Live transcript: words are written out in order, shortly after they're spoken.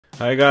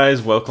Hi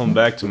guys, welcome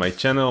back to my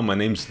channel. My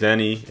name's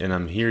Danny and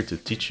I'm here to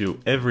teach you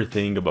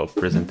everything about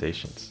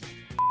presentations.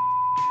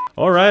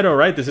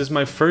 Alright, this is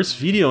my first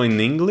video in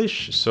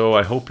English, so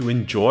I hope you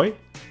enjoy.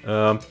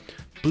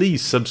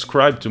 Please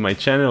subscribe to my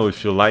channel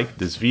if you like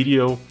this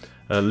video,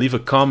 leave a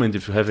comment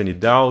if you have any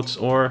doubts,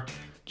 or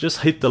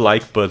just hit the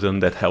like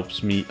button, that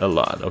helps me a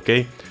lot,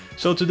 okay?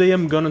 So today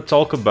I'm gonna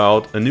talk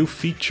about a new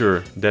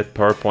feature that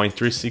PowerPoint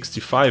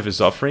 365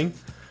 is offering,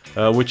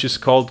 which is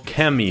called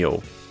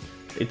CAMEO.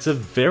 It's a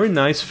very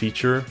nice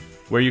feature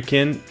where you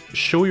can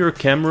show your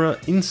camera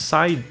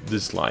inside the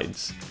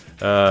slides.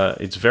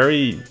 It's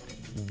very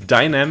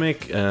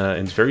dynamic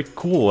and it's very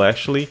cool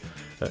actually,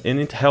 and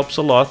it helps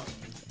a lot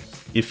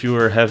if you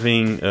are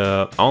having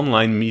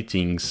online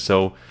meetings.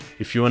 So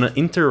if you want to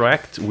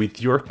interact with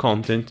your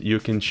content, you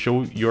can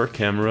show your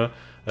camera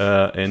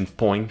and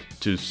point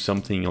to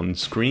something on the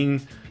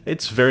screen.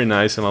 It's very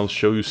nice, and I'll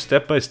show you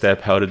step by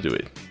step how to do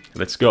it.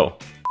 Let's go.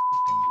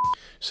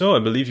 So I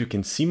believe you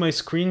can see my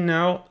screen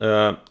now,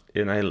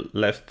 and I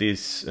left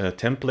this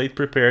template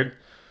prepared.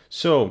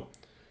 So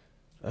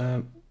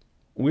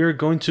we're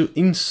going to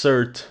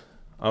insert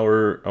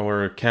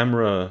our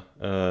camera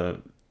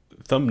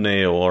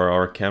thumbnail or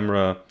our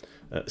camera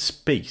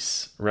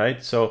space,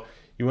 right? So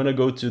you want to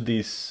go to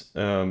this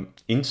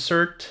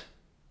insert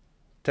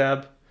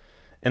tab,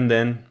 and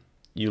then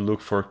you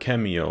look for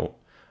CAMEO.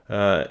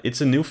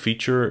 It's a new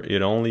feature.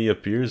 It only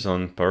appears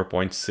on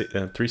PowerPoint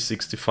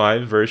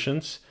 365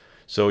 versions.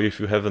 So if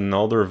you have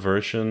another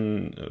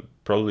version,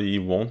 probably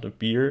it won't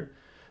appear.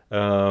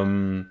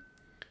 But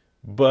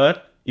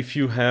if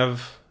you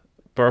have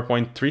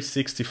PowerPoint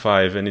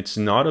 365 and it's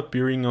not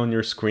appearing on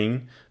your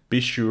screen,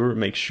 make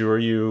sure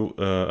you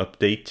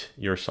update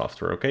your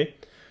software, okay?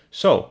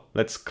 So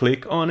let's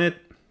click on it,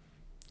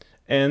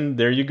 and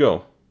there you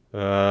go.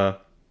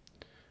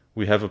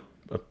 We have a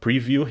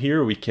preview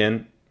here. We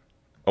can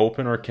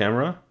open our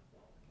camera.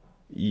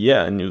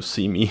 Yeah, and you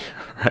see me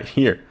right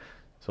here.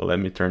 So let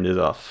me turn this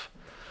off.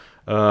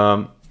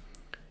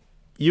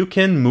 You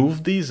can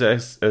move these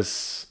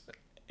as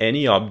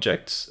any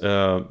objects.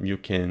 You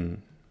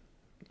can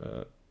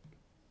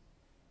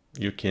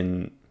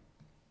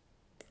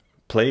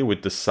play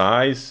with the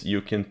size.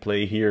 You can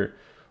play here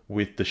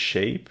with the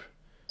shape.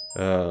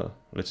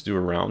 Let's do a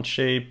round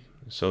shape.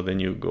 So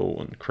then you go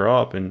on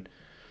crop, and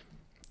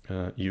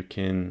you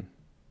can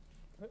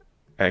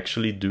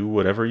actually do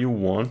whatever you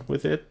want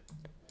with it.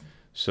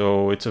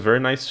 So it's a very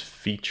nice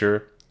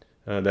feature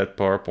that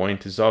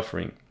PowerPoint is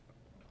offering.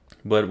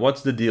 But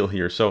what's the deal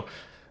here? So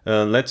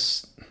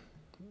let's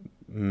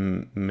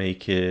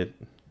make it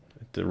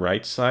the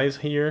right size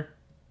here.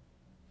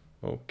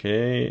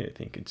 Okay, I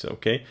think it's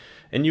okay.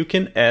 And you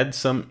can add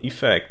some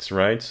effects,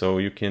 right? So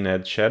you can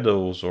add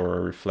shadows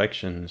or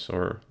reflections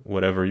or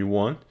whatever you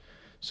want.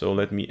 So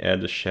let me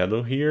add a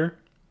shadow here.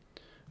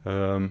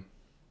 Let's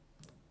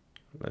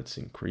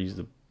increase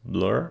the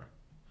blur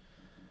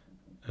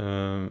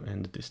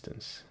and the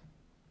distance.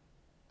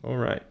 All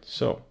right,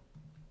 so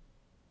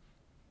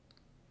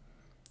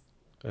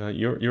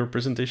your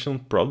presentation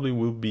probably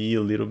will be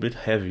a little bit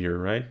heavier,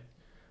 right?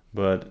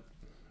 But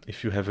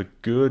if you have a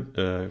good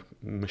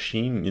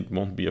machine, it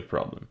won't be a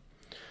problem.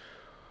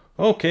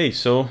 Okay,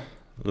 so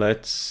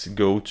let's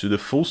go to the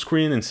full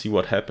screen and see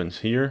what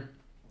happens here.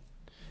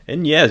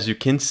 And yes, you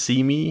can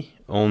see me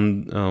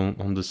on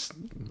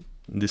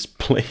this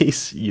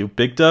place you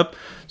picked up.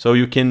 So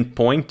you can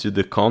point to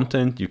the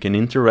content, you can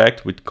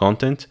interact with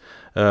content.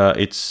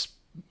 It's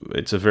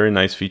a very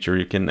nice feature.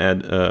 You can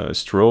add a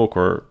stroke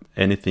or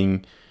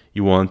anything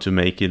you want to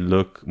make it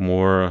look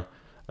more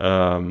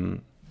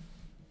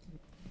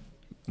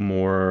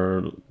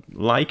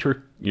like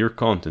your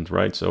content,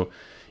 right? So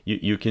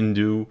you can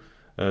do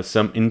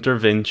some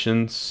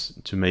interventions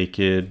to make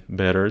it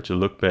better, to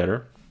look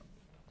better.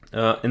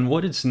 And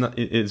what it's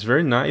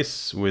very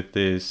nice with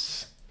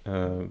this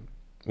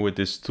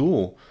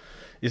tool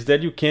is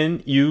that you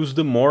can use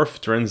the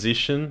morph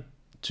transition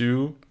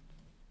to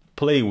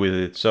play with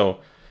it. So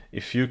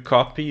if you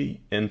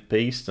copy and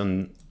paste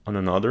on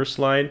another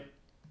slide,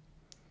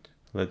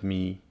 let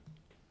me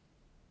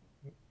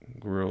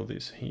grow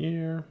this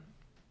here.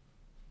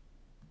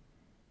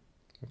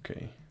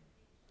 Okay,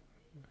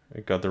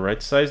 I got the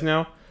right size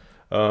now.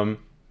 And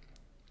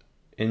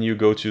you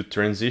go to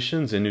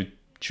transitions and you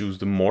choose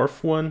the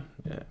morph one.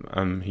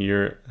 I'm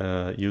here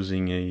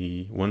using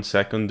a 1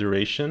 second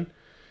duration.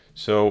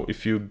 So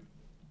if you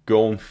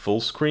go on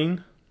full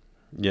screen,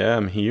 yeah,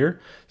 I'm here.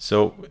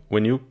 So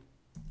when you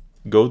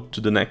go to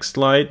the next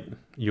slide,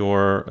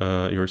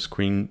 your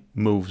screen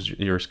moves.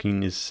 Your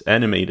screen is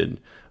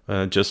animated,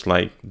 just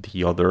like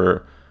the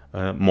other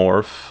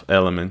morph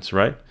elements,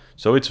 right?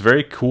 So it's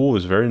very cool.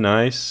 It's very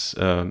nice.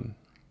 I'm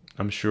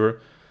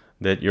sure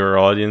that your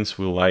audience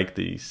will like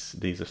these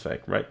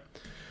effects, right?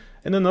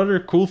 And another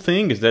cool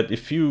thing is that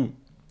if you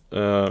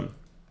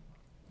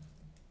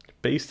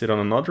paste it on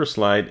another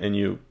slide and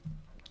you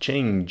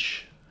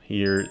change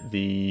here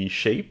the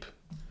shape,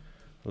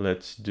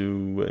 let's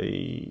do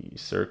a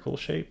circle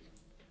shape.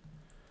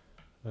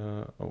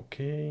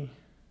 Okay.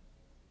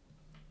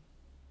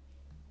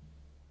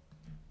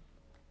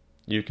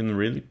 you can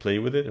really play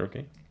with it.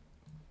 Okay,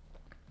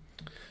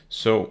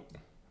 so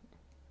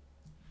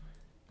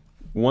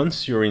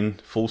once you're in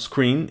full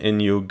screen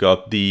and you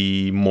got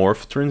the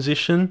morph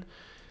transition,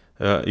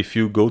 if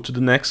you go to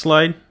the next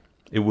slide,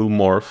 it will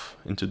morph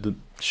into the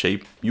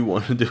shape you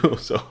want to do.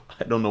 So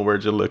I don't know where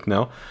to look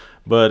now,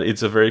 but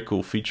it's a very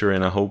cool feature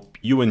and I hope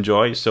you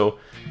enjoy. So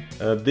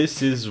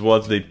this is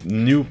what the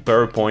new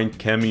PowerPoint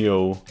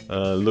Cameo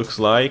looks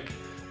like,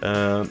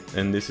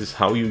 and this is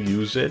how you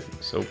use it.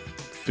 So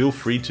feel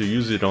free to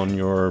use it on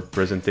your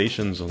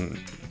presentations,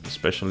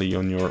 especially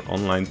on your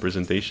online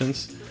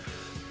presentations.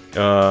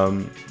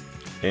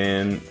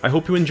 And I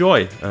hope you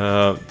enjoy.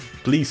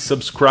 Please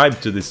subscribe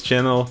to this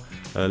channel,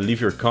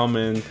 leave your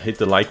comment, hit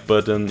the like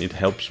button, it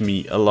helps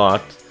me a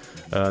lot.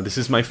 This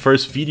is my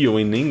first video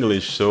in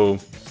English, so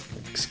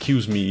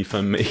excuse me if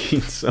I'm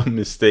making some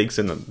mistakes,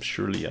 and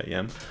surely I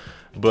am.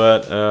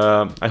 But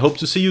I hope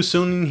to see you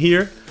soon in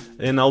here,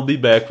 and I'll be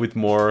back with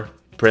more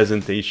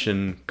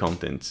presentation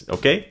content.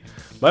 Okay?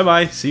 Bye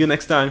bye, see you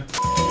next time.